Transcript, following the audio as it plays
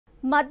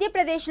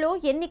మధ్యప్రదేశ్లో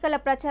ఎన్నికల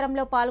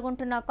ప్రచారంలో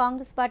పాల్గొంటున్న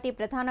కాంగ్రెస్ పార్టీ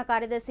ప్రధాన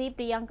కార్యదర్శి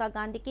ప్రియాంక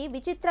గాంధీకి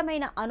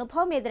విచిత్రమైన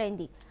అనుభవం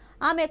ఎదురైంది.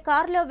 ఆమె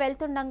కారులో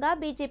వెళ్తుండగా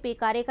బీజేపీ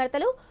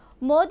కార్యకర్తలు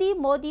మోదీ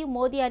మోదీ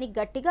మోదీ అని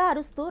గట్టిగా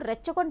అరుస్తూ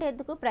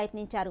రెచ్చగొట్టేందుకు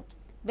ప్రయత్నించారు.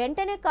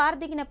 వెంటనే కారు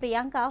దిగిన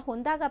ప్రియాంక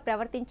హుందాగా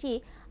ప్రవర్తించి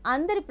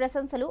అందరి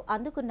ప్రశంసలు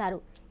అందుకున్నారు.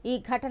 ఈ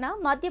ఘటన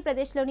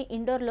మధ్యప్రదేశ్లోని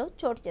ఇండోర్లో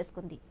చోటు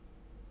చేసుకుంది.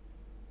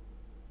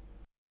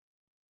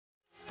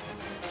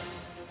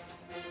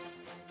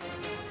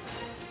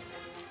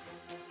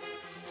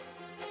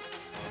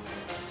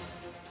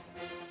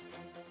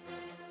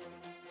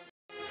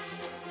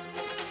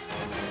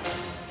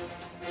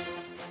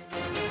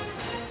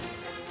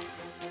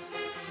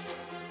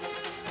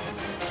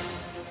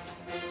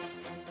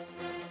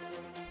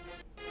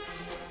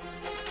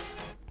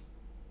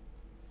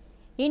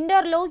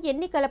 ఇండోర్లో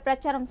ఎన్నికల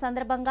ప్రచారం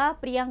సందర్భంగా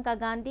ప్రియాంక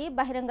గాంధీ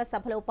బహిరంగ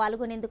సభలో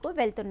పాల్గొనేందుకు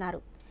వెళ్తున్నారు.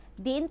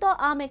 దీంతో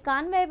ఆమె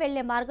కాన్వాయ్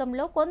వెళ్లే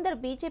మార్గంలో కొందరు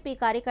బీజేపీ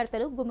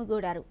కార్యకర్తలు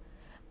గుమిగూడారు.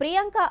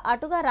 ప్రియాంక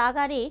అటుగా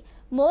రాగానే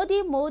మోదీ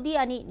మోదీ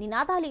అని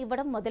నినాదాలు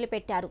ఇవ్వడం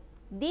మొదలుపెట్టారు.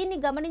 దీన్ని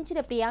గమనించిన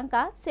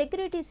ప్రియాంక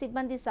సెక్యూరిటీ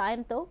సిబ్బంది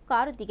సాయంతో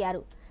కారు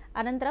దిగారు.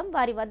 అనంతరం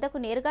వారి వద్దకు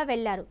నేరుగా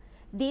వెళ్లారు.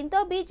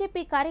 దీంతో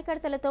బీజేపీ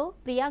కార్యకర్తలతో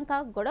ప్రియాంక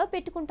గొడవ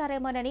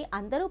పెట్టుకుంటారేమోనని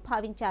అందరూ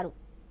భావించారు.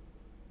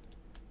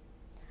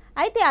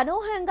 అయితే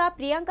అనూహ్యంగా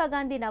ప్రియాంక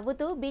గాంధీ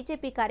నవ్వుతూ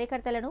బీజేపీ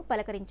కార్యకర్తలను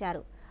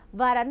పలకరించారు.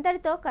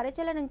 వారందరితో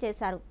కరచలనం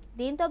చేశారు.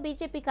 దీంతో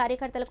బీజేపీ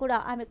కార్యకర్తలు కూడా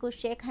ఆమెకు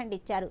షేక్ హ్యాండ్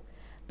ఇచ్చారు.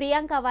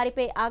 ప్రియాంక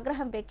వారిపై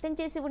ఆగ్రహం వ్యక్తం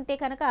చేసి ఉంటే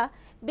కనుక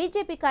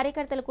బీజేపీ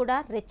కార్యకర్తలు కూడా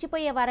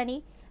రెచ్చిపోయేవారని,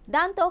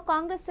 దాంతో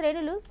కాంగ్రెస్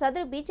శ్రేణులు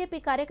సదరు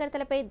బీజేపీ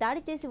కార్యకర్తలపై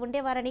దాడి చేసి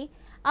ఉండేవారని,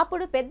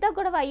 అప్పుడు పెద్ద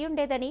గొడవ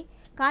అయ్యుండేదని,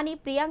 కానీ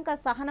ప్రియాంక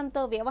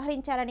సహనంతో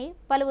వ్యవహరించారని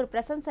పలువురు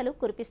ప్రశంసలు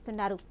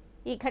కురిపిస్తున్నారు.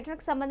 ఈ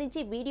ఘటనకు సంబంధించి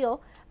వీడియో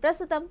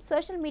ప్రస్తుతం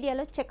సోషల్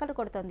మీడియాలో చక్కర్లు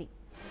కొడుతోంది.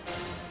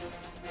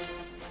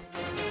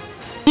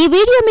 ఈ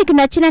వీడియో మీకు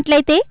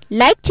నచ్చినట్లయితే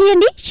లైక్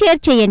చేయండి,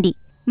 షేర్ చేయండి.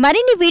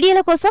 మరిన్ని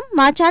వీడియోల కోసం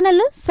మా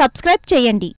ఛానల్ను సబ్స్క్రైబ్ చేయండి.